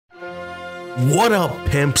What up,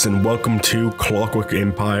 pimps, and welcome to Clockwork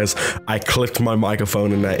Empires. I clicked my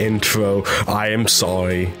microphone in that intro. I am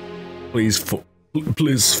sorry. Please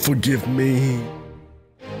forgive me.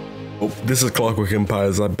 Oh, this is Clockwork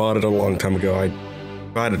Empires. I bought it a long time ago. I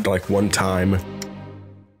tried it like one time.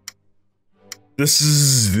 This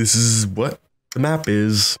is what the map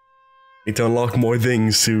is. Need to unlock more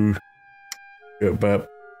things to,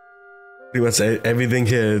 but pretty much everything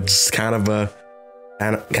here is kind of a.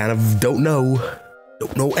 Kind of don't know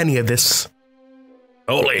any of this.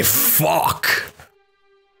 Holy fuck!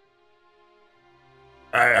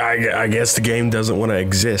 I guess the game doesn't want to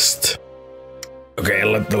exist. Okay,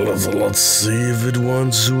 let's see if it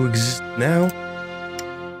wants to exist now.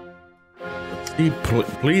 Let's see,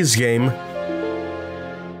 please, game.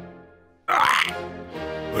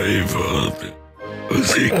 Wait for it.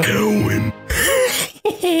 Where's it going?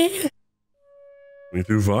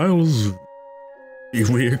 22 files.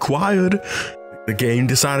 We acquired. The game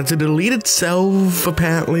decided to delete itself,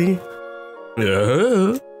 apparently.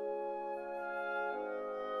 Yeah.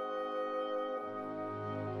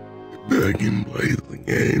 Back and play the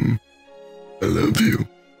game. I love you.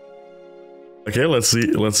 Okay, let's see if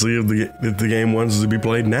the game wants to be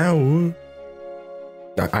played now.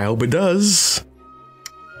 I hope it does.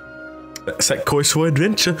 Set course for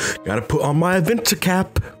adventure. Gotta put on my adventure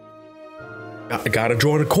cap. Gotta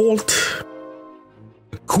join a cult.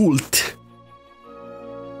 Cool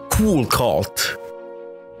cult.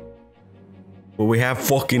 Well, we have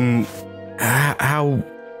fucking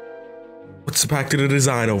what's the pack to the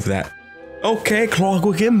design over that? Okay,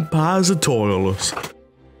 Clockwork Empires tutorials.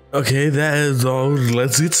 Okay, that is all.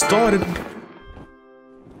 Let's get started.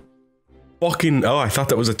 Fucking I thought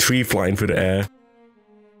that was a tree flying through the air.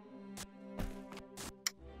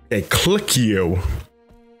 Okay, click you.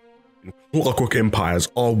 In Clockwork Empires,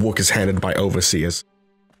 all work is handled by overseers.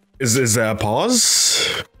 Is there a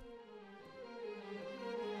pause?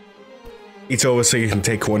 Each overseer can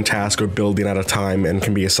take one task or building at a time and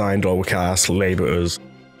can be assigned lower-class laborers.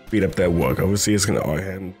 Speed up their work. Overseers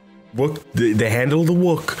can they handle the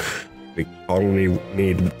work. We only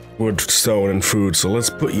need wood, stone, and food, so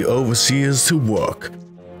let's put you overseers to work.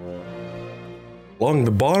 Along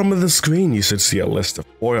the bottom of the screen, you should see a list of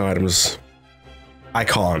 4 items.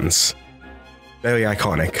 Icons. Very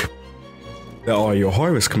iconic. There are your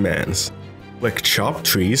harvest commands. Click chop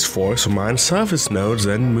trees, forest, or mine surface nodes,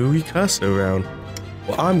 then move your cursor around.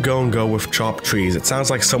 Well, I'm gonna go with chop trees. It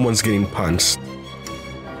sounds like someone's getting punched.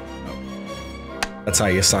 That's how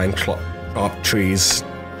you assign chop trees.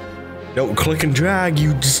 Don't click and drag,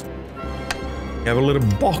 you have a little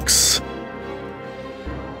box.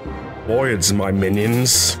 Voids, my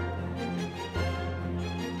minions.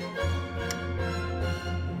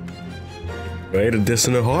 Great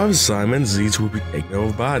additional harvest assignments, these will be taken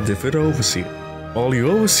over by a different overseer. While your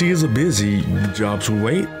overseers are busy, the jobs will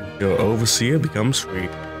wait until your overseer becomes free.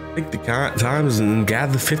 Take the times and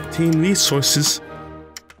gather 15 resources.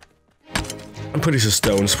 I'm pretty sure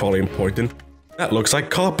stone's probably important. That looks like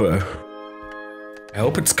copper. I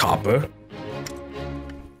hope it's copper.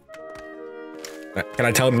 Can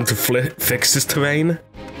I tell them to fix this terrain?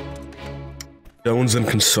 Stones and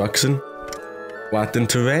construction. Flatten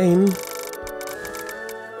terrain.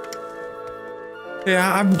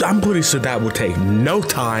 Yeah, I'm pretty sure that will take no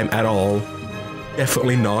time at all.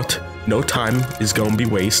 Definitely not. No time is gonna be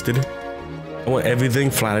wasted. I want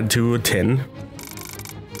everything flattened to a 10.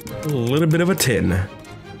 A little bit of a 10.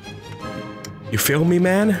 You feel me,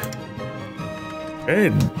 man?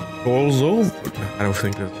 Hey, tutorial's over. I don't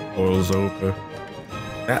think the tutorial's over.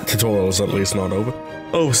 That tutorial's at least not over.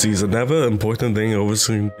 Overseas, another important thing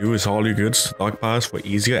overseas can do is haul your goods to stockpiles for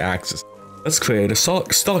easier access. Let's create a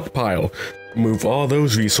stockpile. Remove all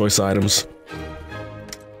those resource items.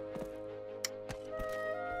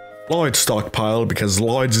 Large stockpile, because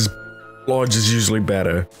large is usually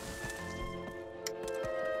better.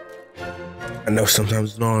 I know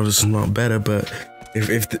sometimes large is not better, but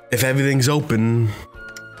if everything's open,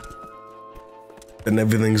 then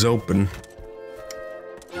everything's open.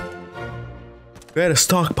 Create a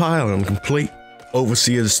stockpile and complete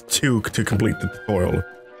Overseers 2 to complete the tutorial.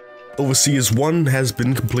 Overseers 1 has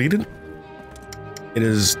been completed. It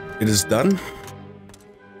is done.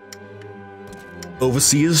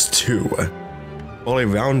 Overseers 2. Probably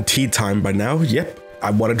around tea time by now. Yep,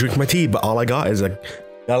 I want to drink my tea, but all I got is a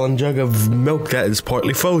gallon jug of milk that is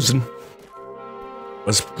partly frozen.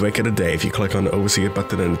 Let's break it a day. If you click on the Overseer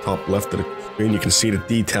button in the top left of the screen, you can see the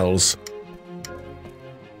details.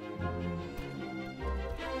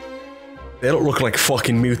 They don't look like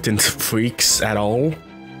fucking mutant freaks at all.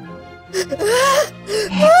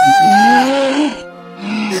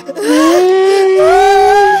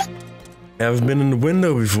 Have been in the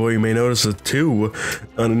window before. You may notice a 2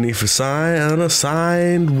 underneath a sign,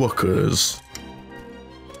 unassigned workers.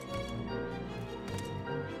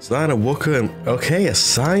 Assign a worker and okay,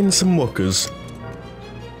 assign some workers.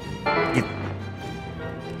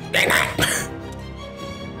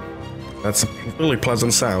 That's a really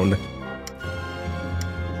pleasant sound.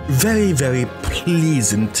 Very, very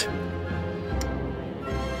pleasant.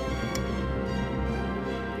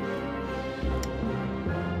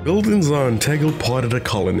 Buildings are an integral part of the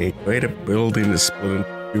colony. Great, a building is split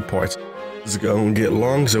into 2 parts. This is going to get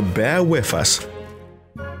long, so bear with us.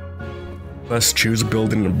 Let's choose a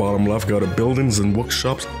building in the bottom left. Go to buildings and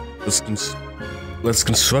workshops. Let's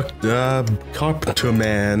construct a carpenter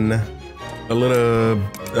man. A little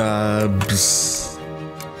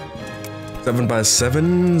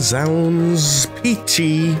 7x7 sounds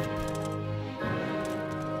peachy.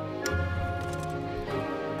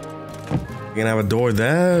 You can have a door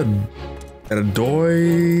there and a door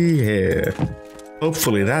here.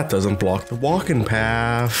 Hopefully that doesn't block the walking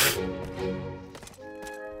path.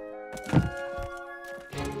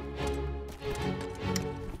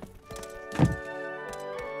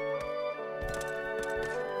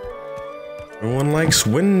 Everyone likes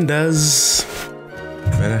windows.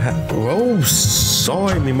 Oh,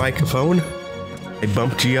 sorry, me microphone. I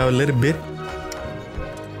bumped you out a little bit.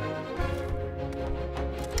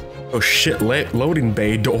 Oh shit, loading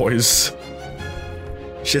bay doors.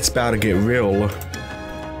 Shit's about to get real.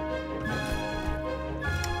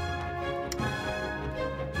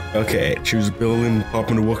 Okay, choose a building, pop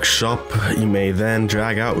in the workshop. You may then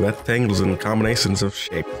drag out rectangles and combinations of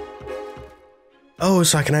shapes. Oh,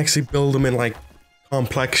 so I can actually build them in like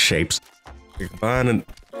complex shapes. You combine and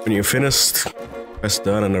when you're finished, press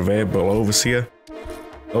done and available overseer.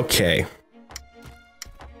 Okay.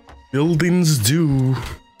 Buildings do.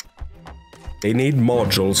 They need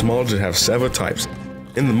modules. Modules have several types.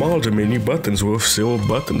 In the module menu, buttons with silver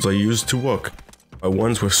buttons are used to work. While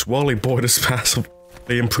ones with swirly borders passive,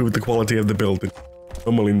 they improve the quality of the building.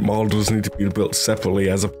 Normally, modules need to be built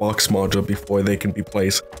separately as a box module before they can be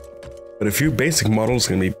placed. But a few basic models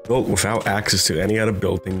can be built without access to any other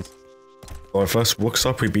buildings. So our first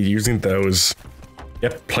workshop, we'd be using those.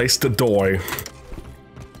 Yep, place the door.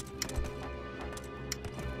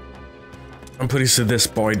 I'm pretty sure this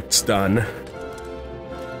part's done.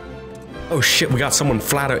 Oh shit, we got someone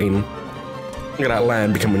flattering. Look at that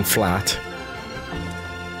land becoming flat.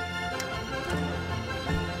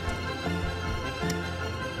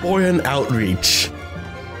 Boy in outreach.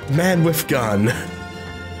 Man with gun.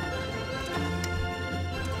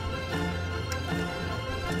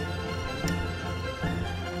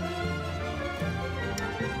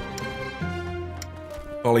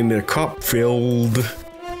 Calling the crop field.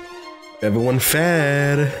 Everyone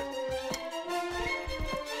fed.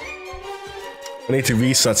 I need to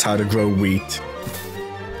research how to grow wheat.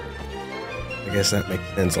 I guess that makes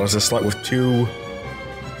sense. Let's just start with 2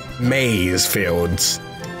 maize fields.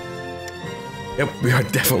 Yep, we are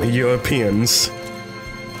definitely Europeans.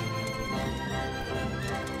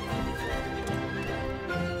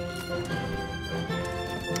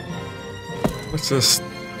 Let's just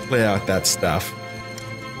lay out that stuff.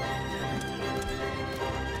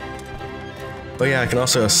 Oh yeah, I can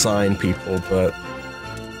also assign people, but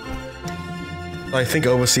I think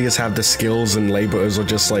overseers have the skills and laborers are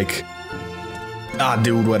just like, ah,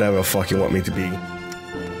 dude, whatever fuck you want me to be.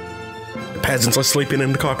 The peasants are sleeping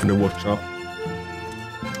in the carpenter workshop.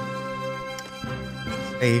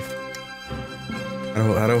 Safe.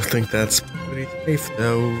 I don't think that's pretty safe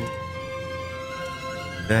though.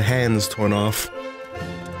 Their hands torn off.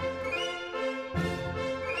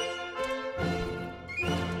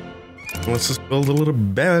 Let's just build a little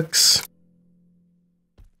barracks.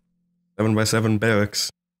 7x7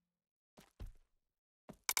 barracks.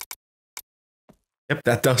 Yep,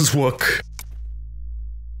 that does work.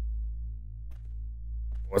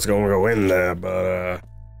 What's gonna go in there, but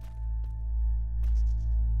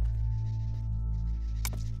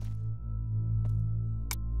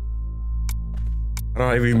how do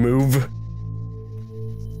I remove?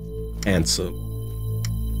 Cancel.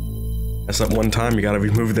 That's at one time, you gotta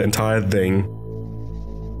remove the entire thing.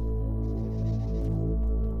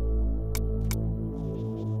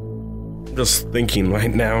 I'm just thinking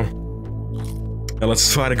right now. Now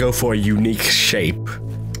let's try to go for a unique shape.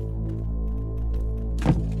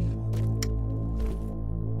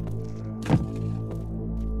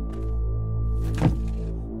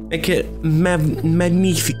 Make it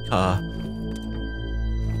magnifica.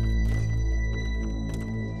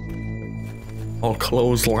 All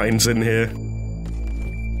clotheslines in here.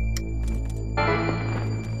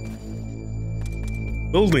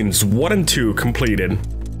 Buildings 1 and 2 completed.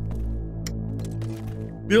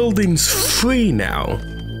 Buildings 3 now.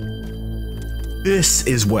 This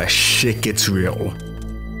is where shit gets real.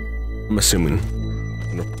 I'm assuming.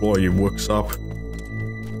 On the floor you workshop.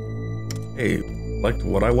 Hey, like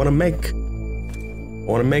what I want to make. I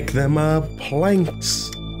want to make them planks.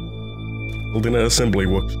 Building an assembly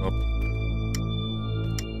workshop.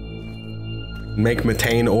 Make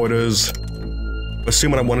methane orders.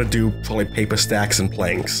 Assuming I want to do probably paper stacks and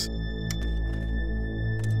planks.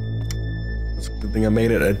 It's a good thing I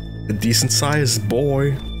made it a decent sized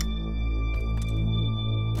boy.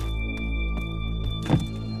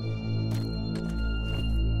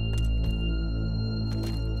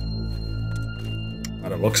 By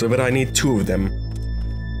the looks of it, I need 2 of them.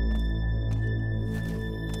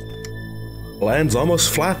 Land's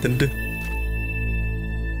almost flattened.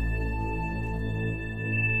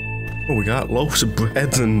 Oh, we got loaves of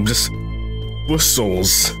bread and just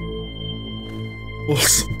bushels.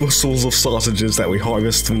 Bushels of sausages that we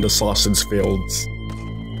harvest from the sausage fields.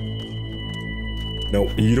 No,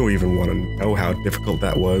 you don't even want to know how difficult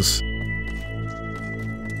that was.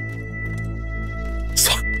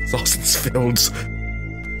 Sausage fields.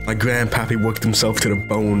 My grandpappy worked himself to the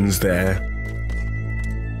bones there.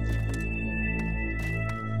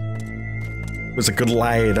 It was a good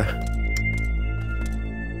lad.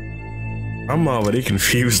 I'm already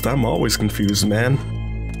confused. I'm always confused, man.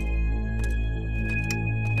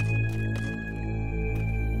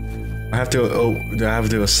 I have to, do I have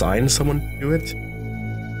to assign someone to do it?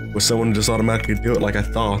 Or someone just automatically do it like I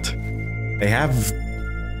thought? They have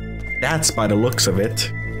stats by the looks of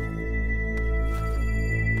it.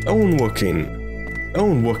 Stoneworking.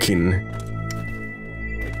 Stoneworking.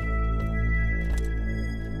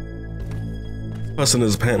 This person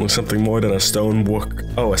is apparently something more than a stonework.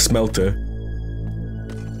 Oh, a smelter.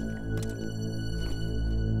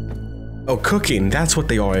 Oh, cooking. That's what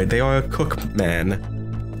they are. They are a cook man.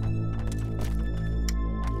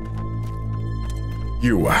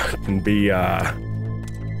 You can be,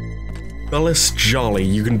 Dulles Jolly.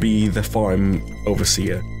 You can be the farm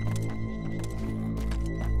overseer.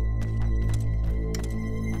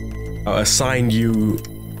 I'll assign you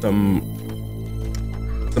some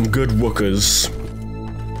good workers.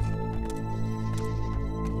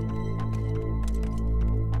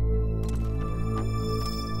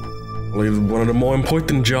 Probably one of the more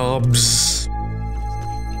important jobs.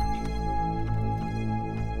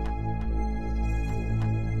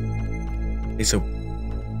 Okay, so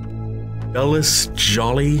Dulles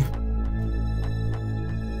Jolly.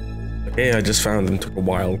 Okay, I just found them. Took a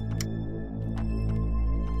while.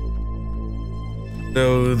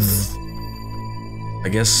 So, I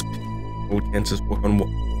guess we can't just work on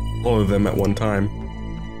all of them at one time.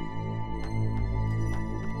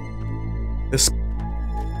 This.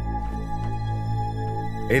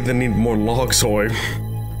 Hey, they need more logs or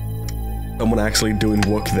someone actually doing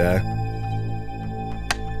work there.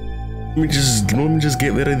 Let me just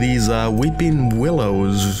get rid of these weeping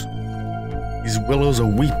willows. These willows are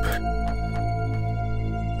weep.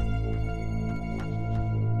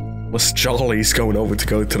 Miss Jolly's going over to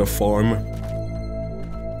go to the farm.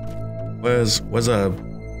 Where's a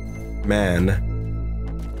man?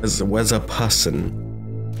 Where's a person?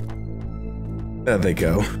 There they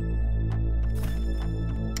go.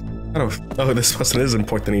 Oh, this person is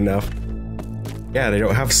important enough. Yeah, they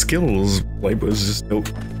don't have skills. Laborers just don't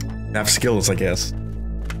have skills, I guess.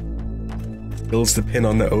 Skills depend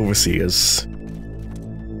on the overseers.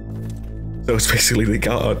 So it's basically they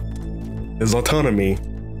got there's autonomy.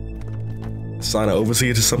 Assign an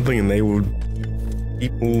overseer to something and they will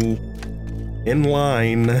keep people in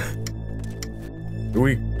line. Do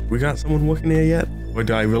we got someone working here yet? Or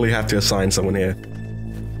do I really have to assign someone here?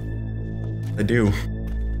 I do.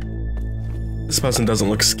 This person doesn't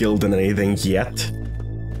look skilled in anything yet.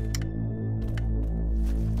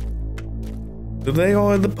 So they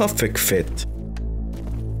are the perfect fit.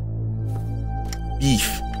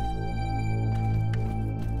 Beef.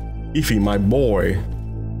 Beefy, my boy.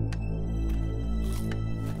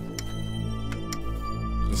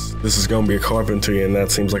 This is gonna be a carpentry, and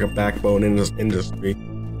that seems like a backbone in this industry.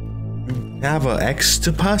 You have an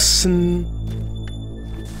extra person.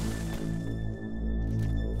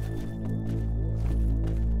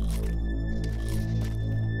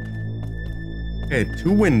 Okay,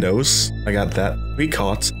 2 windows. I got that. 3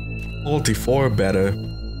 cots. 44 better.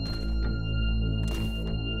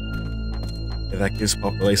 Yeah, that gives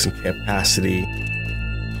population capacity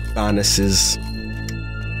bonuses.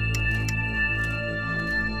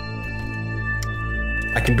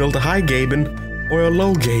 I can build a high Gaben or a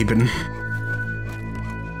low Gaben.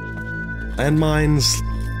 landmines,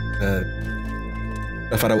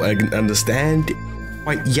 stuff I don't understand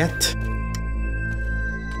quite yet.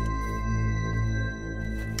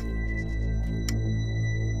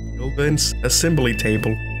 Build an assembly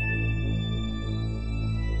table.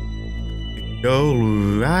 Go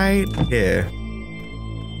right here.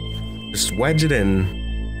 Just wedge it in.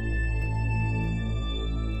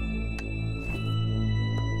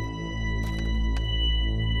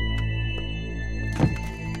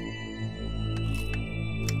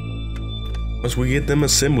 Once we get them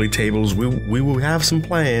assembly tables, we will have some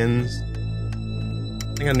plans.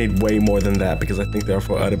 I think I need way more than that because I think they're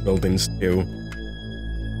for other buildings too.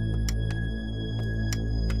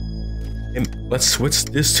 And let's switch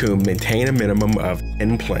this to maintain a minimum of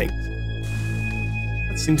 10 planks.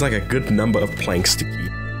 That seems like a good number of planks to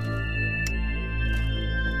keep.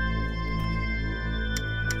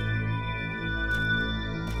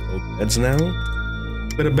 Build beds now.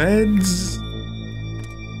 Bit of beds.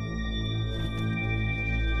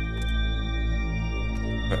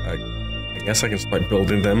 I guess I can start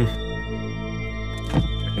building them.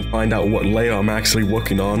 I can find out what layer I'm actually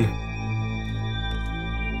working on.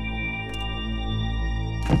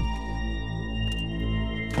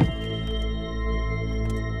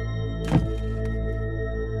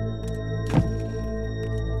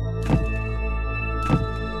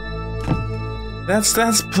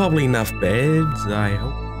 That's probably enough beds, I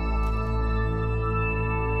hope.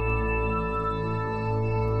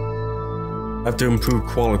 I have to improve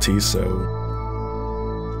quality, so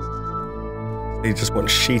they just want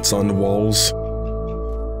sheets on the walls.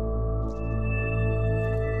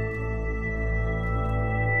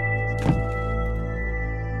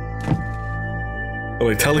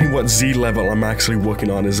 Well, telling what Z level I'm actually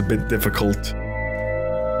working on is a bit difficult.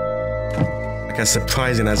 Like as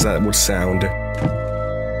surprising as that would sound.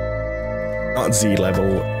 Not Z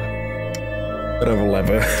level, whatever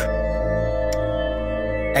level.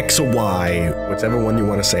 X or Y, whichever one you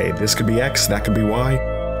want to say. This could be X, that could be Y.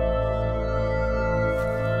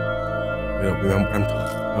 I'm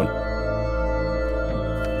talking about.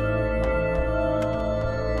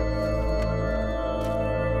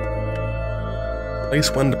 At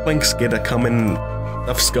least when the planks get a coming,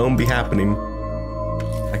 stuff's gonna be happening.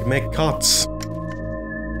 I can make cots.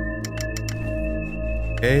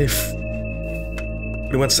 Okay,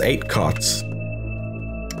 pretty much 8 cots.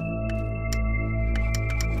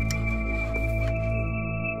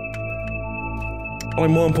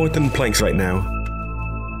 Probably more important than planks right now.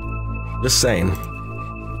 Just saying.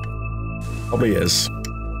 Probably is.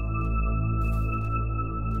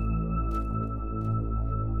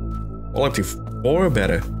 Quality 4 or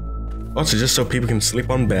better. Also, just so people can sleep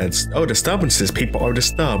on beds. Oh, disturbances. People are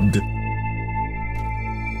disturbed.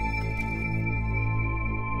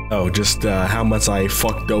 Oh, just how much I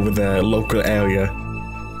fucked over the local area.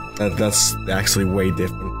 That's actually way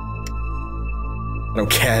different. I don't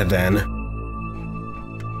care then.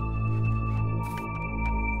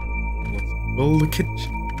 Build the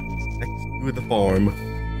kitchen next to the farm.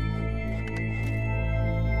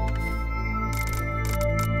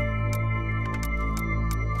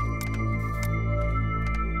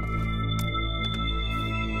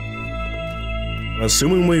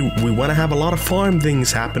 Assuming we want to have a lot of farm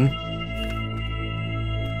things happen.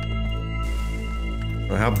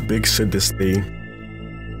 Well, how big should this be?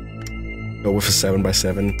 Go with a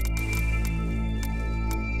 7x7.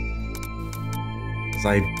 As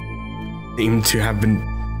I seem to have been,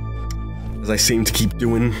 as I seem to keep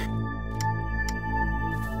doing.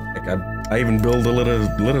 Like I even build a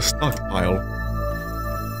little stockpile.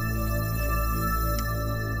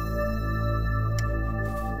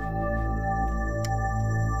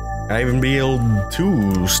 I even build 2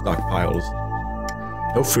 stockpiles.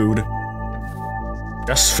 No food.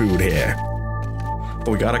 Just food here.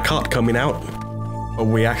 Oh, we got a cot coming out. Oh,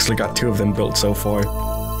 we actually got 2 of them built so far.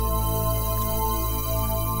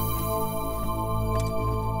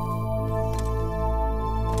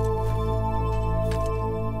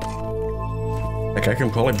 Like, I can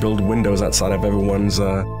probably build windows outside of everyone's,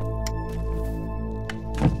 a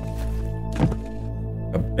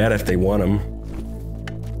bed if they want them.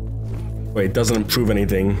 Wait, it doesn't improve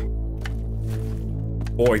anything.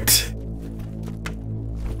 Void.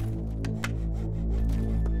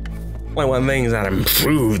 Only one thing is that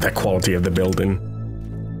improve the quality of the building.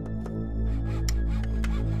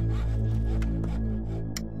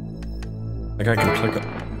 Like I can click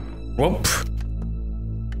on. Whoop.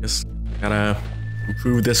 Just gotta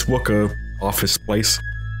improve this worker office place.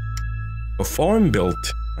 A farm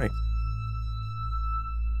built. Nice.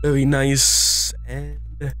 Very nice. And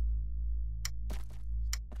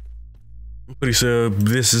I'm pretty sure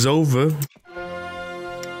this is over.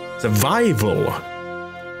 Survival.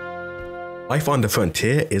 Life on the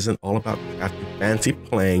frontier isn't all about crafting fancy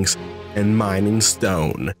planks and mining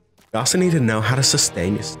stone. You also need to know how to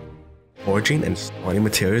sustain yourself. Forging and starting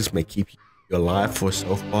materials may keep you alive for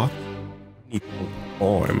so far. You need to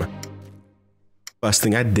farm. First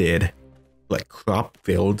thing I did, like crop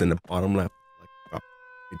field in the bottom left, like crop.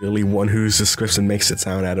 Literally one whose description makes it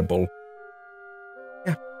sound edible.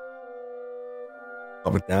 Yeah.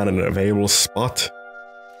 Pop it down in an available spot.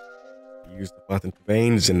 Use the button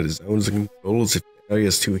range in the zones and controls if the area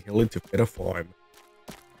is too hilly to fit a farm.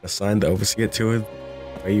 Assign the overseer to it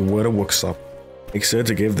where you would a workshop. Make sure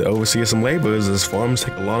to give the overseer some laborers, as farms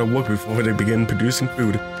take a lot of work before they begin producing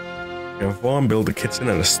food. In a farm, build a kitchen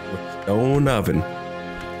and a stone oven.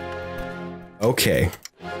 Okay.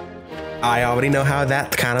 I already know how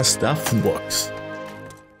that kind of stuff works.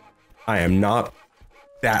 I am not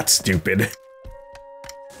that stupid.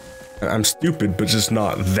 I'm stupid, but just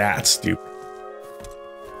not that stupid.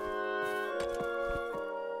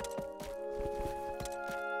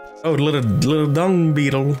 Oh, little dung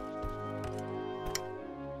beetle.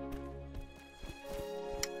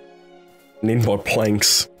 Need more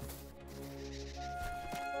planks.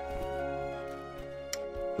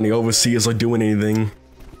 When the overseers are doing anything,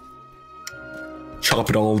 chop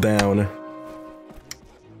it all down.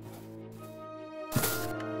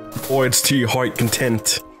 Or it's to your heart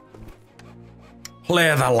content.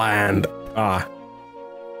 Clear the land. I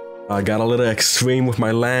got a little extreme with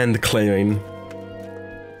my land clearing.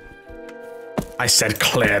 I said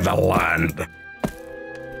clear the land.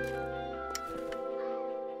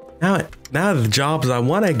 Now the jobs I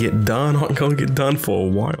want to get done aren't going to get done for a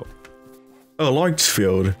while. Oh, large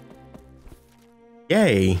field.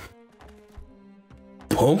 Yay.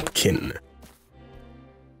 Pumpkin.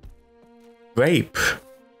 Grape.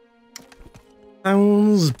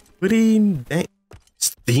 Sounds pretty dang.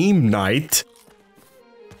 Steam nite.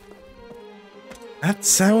 That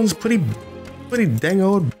sounds pretty dang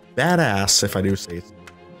old badass, if I do say so.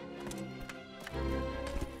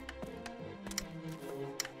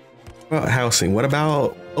 What about housing? What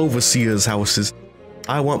about overseers' houses?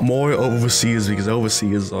 I want more overseers because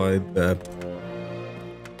overseers are the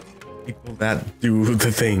people that do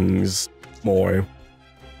the things more.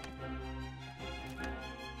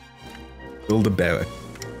 Build a barrack.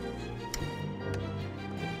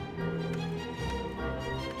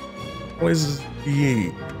 Always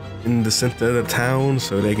be in the center of the town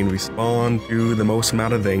so they can respond to the most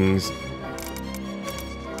amount of things.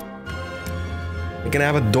 They can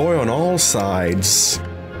have a door on all sides.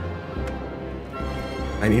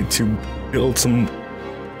 I need to build some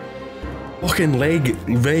fucking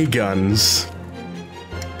ray guns.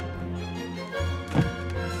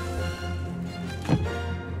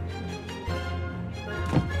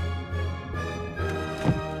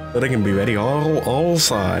 So they can be ready all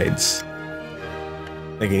sides.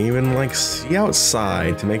 They can even like see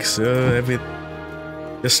outside to make sure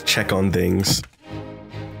just check on things.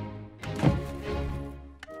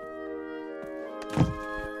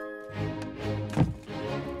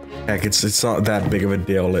 Heck, it's not that big of a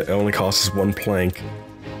deal. It only costs us 1 plank.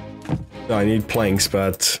 So I need planks,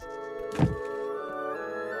 but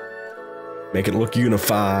make it look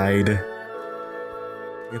unified.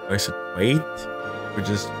 If I should wait or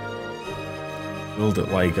just build it,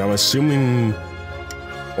 like I'm assuming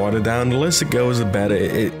water down the list it goes, the better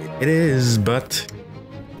it is, but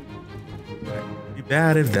it'd be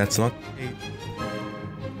bad if that's not the case.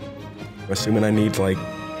 I'm assuming I need like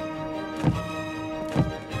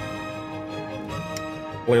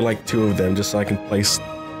only like 2 of them just so I can place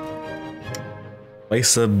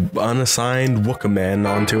a unassigned Wookaman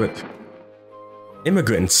onto it.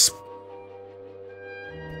 Immigrants.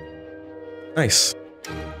 Nice.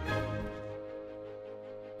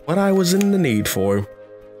 What I was in the need for.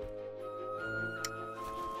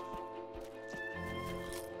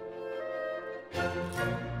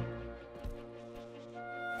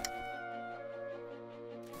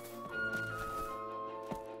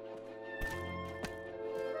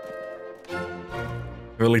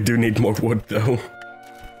 I really do need more wood though.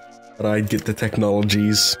 But I'd get the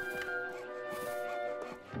technologies.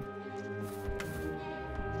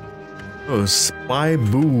 Oh, supply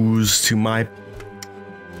booze to my...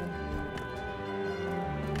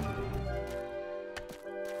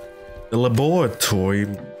 The laboratory...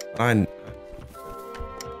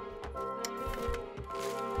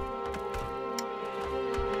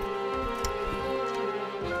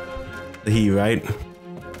 He, right?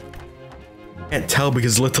 Can't tell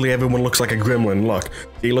because literally everyone looks like a gremlin. Look,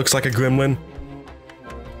 he looks like a gremlin.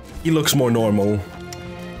 He looks more normal.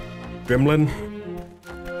 Gremlin?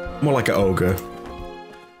 More like an ogre.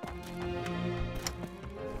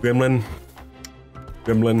 Gremlin.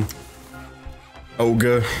 Gremlin.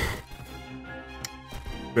 Ogre.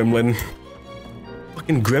 Gremlin.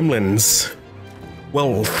 Fucking gremlins.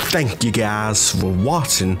 Well, thank you guys for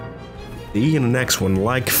watching. See you in the next one.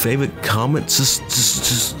 Like, favorite, comment, subscribe.